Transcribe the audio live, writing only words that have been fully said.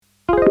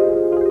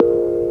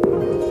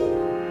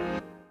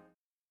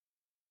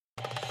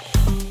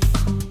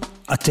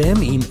אתם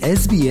עם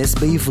SBS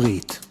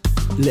בעברית.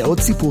 לעוד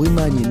סיפורים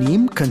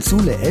מעניינים, כנסו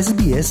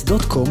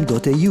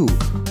ל-sbs.com.au.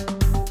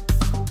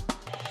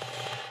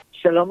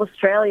 Shalom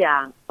Australia.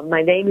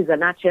 My name is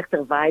Anat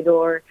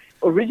Shechter-Vaidor,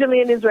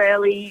 originally an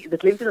Israeli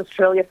that lived in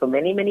Australia for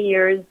many, many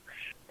years,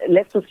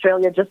 left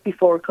Australia just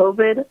before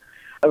COVID,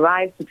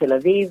 arrived to Tel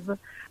Aviv.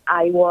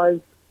 I was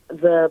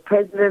the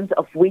president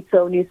of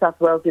WITSO New South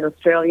Wales in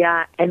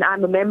Australia, and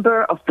I'm a member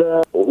of the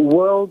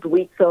World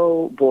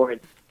WITSO board.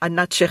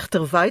 Anat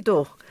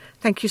Shechter-Vaidor,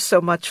 thank you so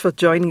much for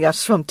joining us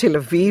from Tel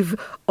Aviv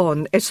on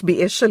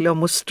SBS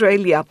Shalom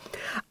Australia.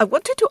 I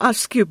wanted to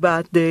ask you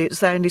about the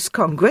Zionist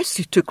Congress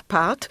you took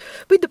part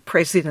with the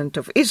President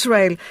of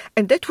Israel,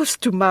 and that was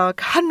to mark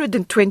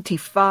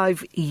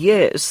 125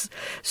 years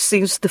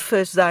since the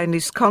first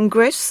Zionist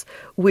Congress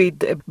with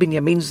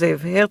Benjamin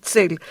Zev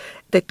Herzl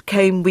that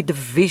came with a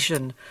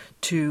vision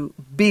to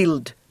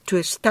build, to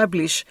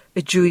establish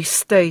a Jewish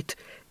state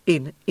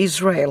in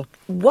Israel.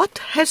 What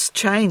has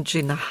changed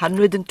in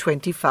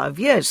 125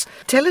 years?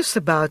 Tell us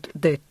about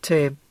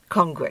that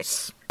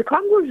Congress. The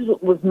Congress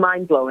was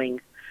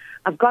mind-blowing.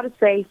 I've got to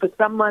say, for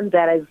someone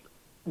that has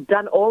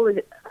done all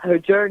her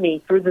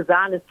journey through the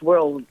Zionist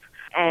world,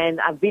 and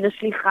I've been a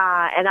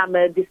shlicha, and I'm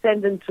a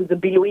descendant to the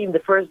Biluim,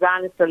 the first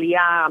Zionist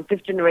Aliyah. I'm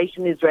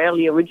fifth-generation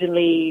Israeli,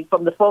 originally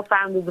from the four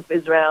founders of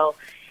Israel.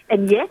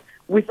 And yet,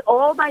 with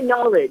all my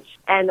knowledge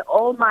and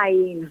all my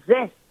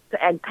zest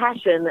and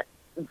passion,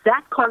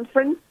 that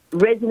conference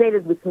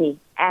resonated with me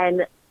and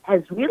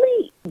has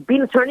really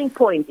been a turning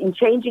point in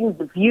changing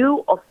the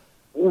view of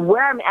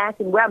where I'm at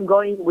and where I'm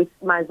going with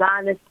my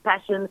Zionist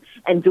passion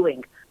and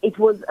doing. It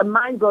was a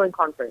mind-blowing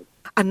conference.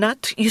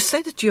 Anat, you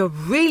said that you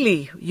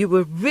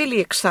were really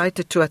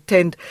excited to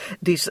attend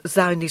this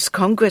Zionist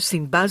Congress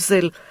in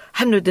Basel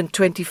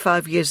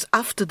 125 years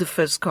after the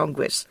first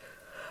Congress.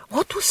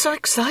 What was so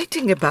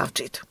exciting about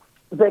it?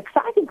 The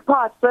exciting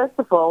part, first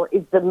of all,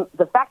 is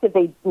the fact that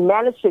they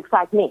managed to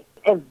excite me.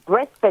 I've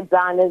breastfed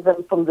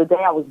Zionism from the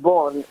day I was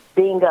born,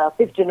 being a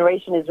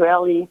fifth-generation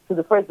Israeli to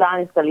the first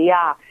Zionist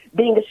Aliyah,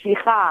 being a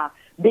shlicha,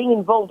 being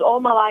involved all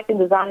my life in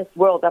the Zionist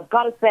world. I've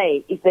got to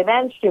say, if they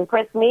managed to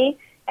impress me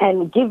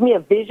and give me a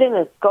vision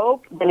and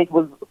scope, then it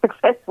was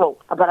successful.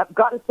 But I've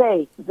got to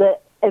say, the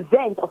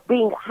event of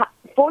being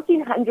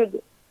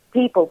 1,400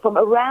 people from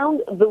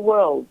around the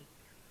world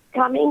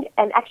coming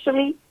and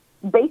actually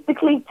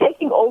basically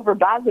taking over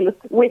Basel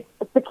with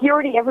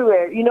security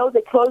everywhere. You know,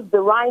 they closed the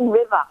Rhine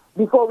River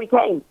before we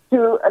came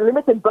to a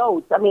limited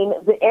boats. I mean,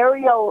 the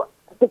aerial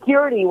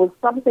security was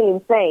something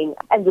insane.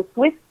 And the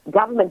Swiss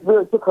government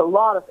really took a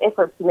lot of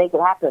effort to make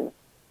it happen.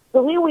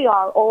 So here we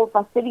are, all of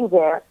us sitting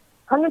there,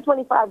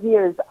 125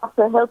 years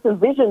after Herzl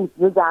visioned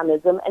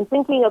Zionism and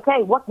thinking,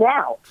 okay, what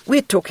now?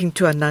 We're talking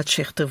to Anat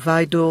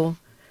Shechter-Vaidor.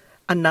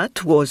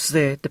 Anat was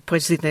the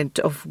president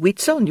of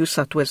WITSO, New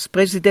South Wales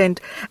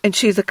president, and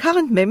she is a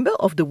current member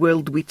of the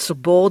World WITSO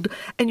board,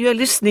 and you are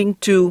listening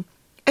to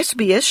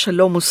SBS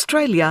Shalom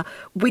Australia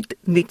with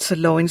Nitza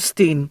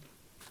Lowenstein.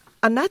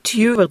 Anat,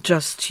 you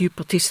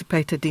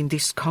participated in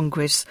this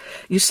Congress.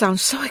 You sound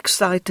so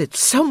excited,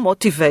 so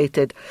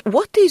motivated.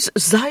 What is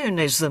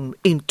Zionism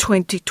in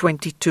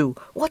 2022?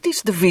 What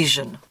is the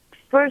vision?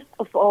 First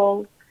of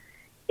all,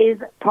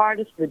 is part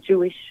of the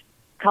Jewish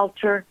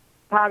culture,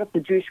 part of the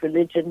Jewish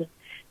religion.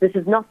 This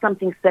is not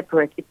something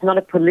separate. It's not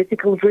a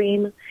political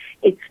dream.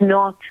 It's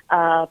not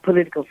a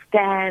political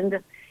stand.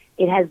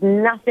 It has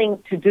nothing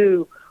to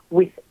do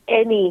with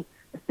any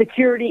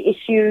security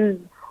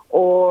issues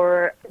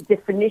or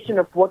definition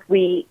of what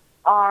we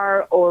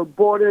are or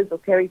borders or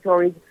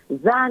territories.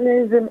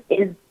 Zionism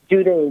is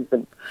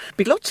Judaism.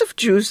 But lots of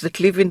Jews that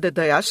live in the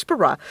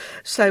diaspora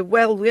say,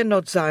 well, we're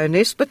not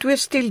Zionists, but we're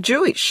still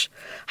Jewish.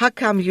 How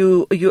come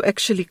you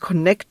actually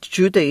connect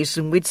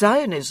Judaism with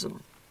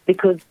Zionism?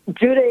 Because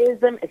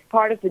Judaism is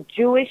part of the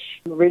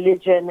Jewish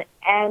religion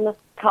and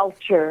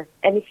culture.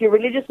 And if you're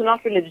religious or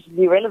not religious is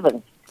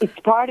irrelevant. It's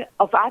part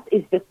of us,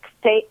 is the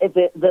state,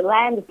 the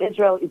land of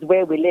Israel is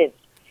where we live.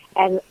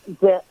 And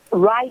the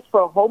right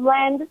for a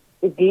homeland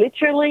is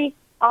literally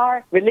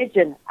our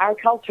religion, our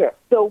culture.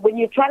 So when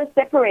you try to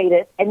separate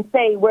it and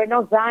say we're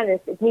not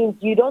Zionists, it means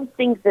you don't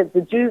think that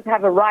the Jews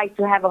have a right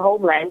to have a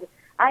homeland,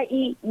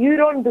 i.e., you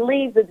don't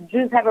believe that the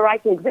Jews have a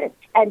right to exist.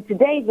 And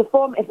today,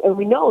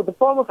 we know the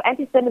form of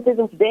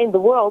anti-Semitism today in the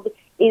world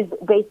is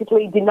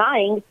basically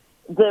denying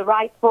the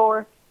right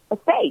for a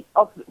state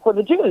for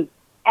the Jews.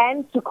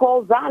 And to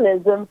call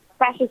Zionism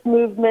fascist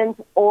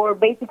movement or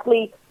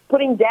basically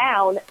putting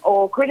down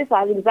or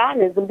criticizing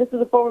Zionism, this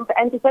is a form of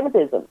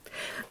anti-Semitism.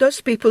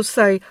 Those people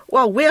say,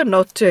 well, we are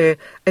not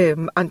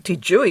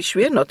anti-Jewish,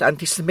 we are not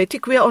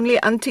anti-Semitic, we are only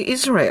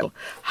anti-Israel.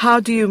 How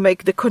do you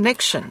make the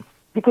connection?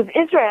 Because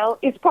Israel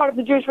is part of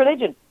the Jewish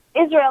religion.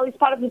 Israel is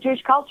part of the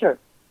Jewish culture.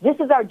 This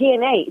is our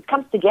DNA. It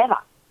comes together.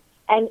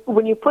 And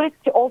when you put it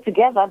all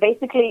together,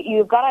 basically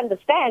you've got to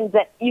understand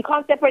that you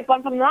can't separate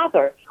one from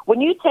another.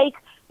 When you take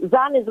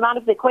Zionism out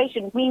of the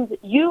equation, it means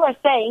you are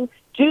saying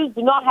Jews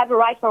do not have a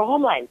right for a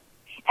homeland.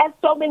 as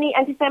so many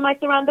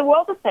anti-Semites around the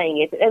world are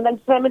saying it, and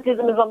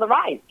anti-Semitism is on the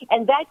rise.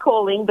 And that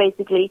calling,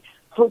 basically,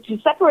 to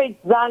separate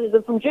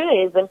Zionism from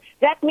Judaism,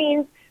 that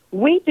means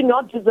we do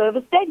not deserve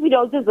a state. We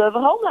don't deserve a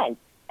homeland.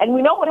 And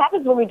we know what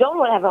happens when we don't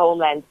want to have a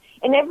homeland.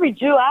 And every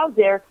Jew out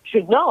there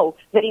should know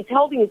that he's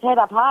holding his head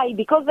up high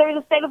because there is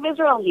a state of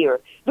Israel here.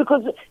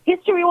 Because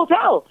history will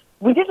tell.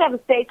 We didn't have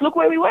a state. Look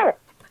where we were.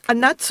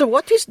 Anat, so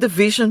what is the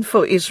vision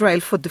for Israel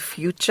for the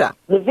future?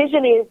 The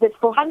vision is that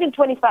for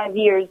 125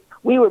 years,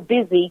 we were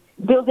busy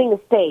building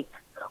a state.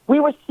 We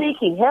were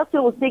seeking,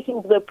 Herzl was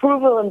seeking the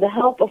approval and the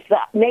help of the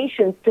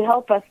nations to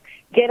help us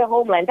get a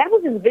homeland. That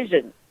was his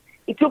vision.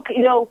 It took,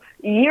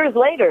 years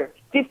later,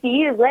 50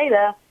 years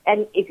later,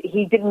 and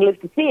he didn't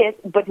live to see it,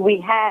 but we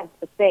had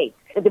a state,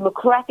 a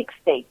democratic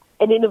state,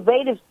 an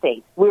innovative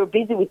state. We were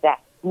busy with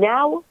that.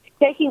 Now,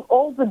 taking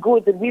all the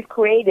good that we've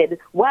created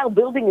while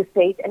building a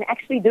state and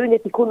actually doing a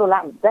tikkun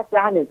olam, that's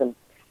Zionism.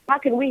 How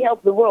can we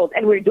help the world?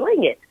 And we're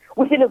doing it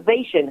with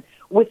innovation,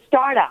 with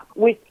startup,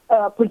 with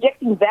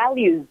projecting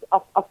values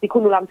of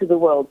tikkun olam to the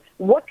world.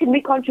 What can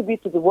we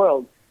contribute to the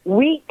world?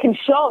 We can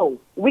show,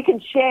 we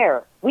can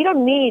share. We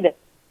don't need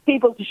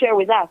people to share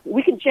with us.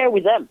 We can share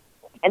with them.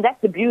 And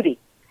that's the beauty.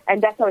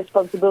 And that's our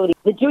responsibility.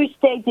 The Jewish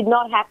state did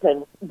not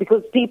happen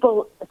because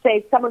people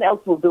say someone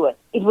else will do it.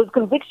 It was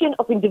conviction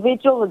of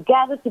individuals that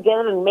gathered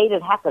together and made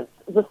it happen.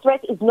 The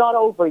threat is not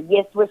over.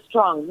 Yes, we're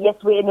strong. Yes,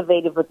 we're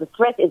innovative, but the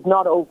threat is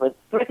not over. The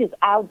threat is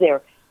out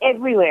there,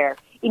 everywhere,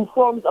 in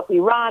forms of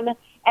Iran,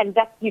 and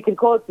that you can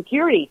call it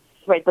security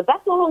threat, but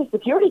that's not only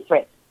security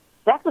threat.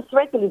 That's a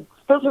threat that is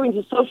filtering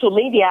to social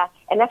media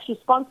and actually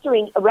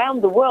sponsoring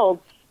around the world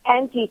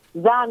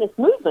anti-Zionist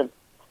movements.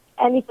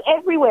 And it's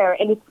everywhere,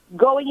 and it's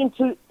going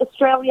into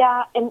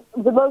Australia, and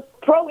the most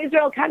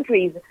pro-Israel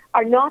countries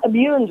are not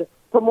immune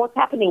from what's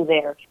happening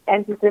there.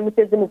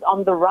 Anti-Semitism is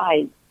on the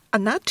rise.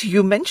 Anat,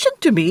 you mentioned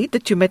to me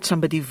that you met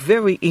somebody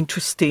very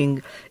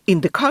interesting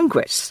in the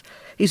Congress.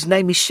 His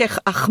name is Sheikh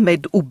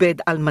Ahmed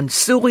Ubed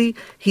Al-Mansouri.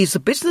 He's a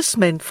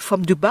businessman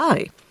from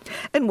Dubai.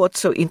 And what's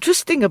so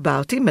interesting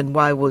about him and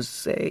why I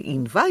was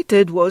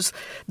invited was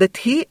that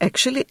he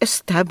actually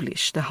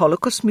established the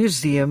Holocaust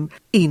Museum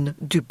in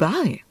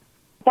Dubai.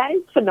 That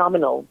is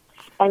phenomenal.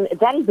 And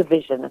that is a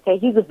vision, okay?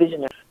 He's a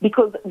visionary.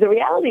 Because the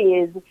reality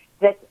is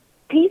that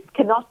peace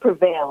cannot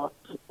prevail.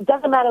 It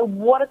doesn't matter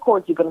what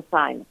accords you're going to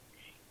sign.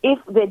 If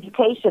the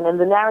education and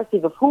the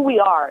narrative of who we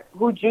are,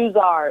 who Jews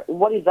are,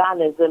 what is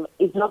Zionism,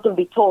 is not going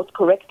to be taught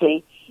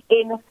correctly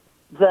in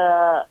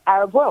the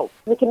Arab world.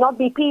 There cannot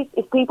be peace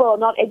if people are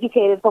not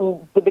educated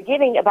from the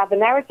beginning about the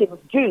narrative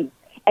of Jews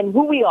and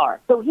who we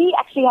are. So he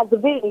actually has the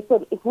vision. He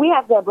said, if we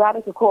have the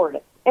Abrahamic Accord,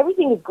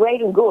 everything is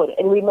great and good,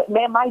 and we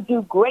might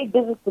do great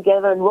business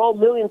together and roll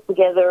millions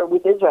together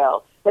with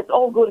Israel. That's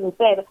all good and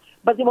said,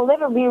 but there will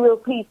never be real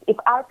peace if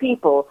our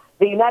people,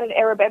 the United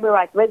Arab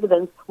Emirates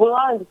residents, will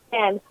not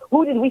understand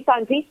who did we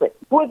sign peace with?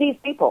 Who are these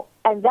people?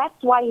 And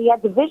that's why he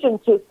had the vision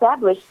to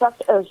establish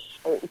such a,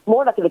 it's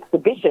more like an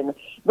exhibition,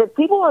 that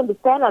people will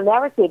understand our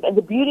narrative and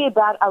the beauty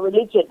about our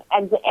religion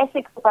and the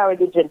ethics of our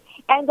religion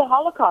and the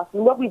Holocaust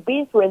and what we've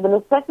been through and the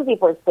necessity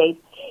for a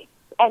state.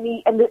 And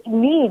the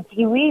needs,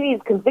 he really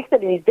is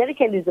convicted and he's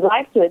dedicated his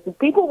life to it. And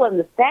people will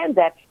understand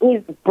that,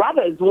 his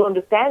brothers will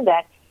understand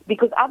that,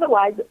 because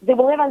otherwise they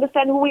will never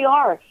understand who we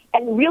are.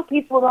 And real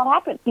peace will not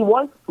happen. He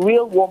wants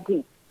real warm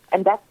peace.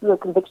 And that's the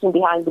conviction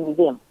behind the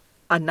museum.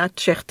 Anat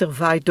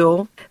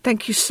Schechter-Weidor,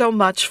 thank you so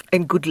much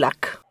and good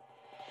luck.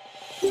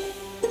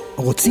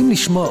 רוצים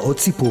לשמוע עוד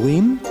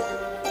סיפורים?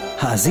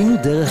 האזינו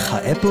דרך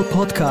האפל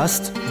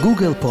פודקאסט,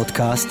 גוגל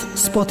פודקאסט,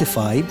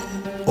 ספוטיפיי,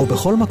 או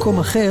בכל מקום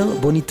אחר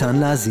בו ניתן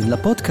להאזין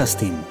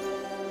לפודקאסטים.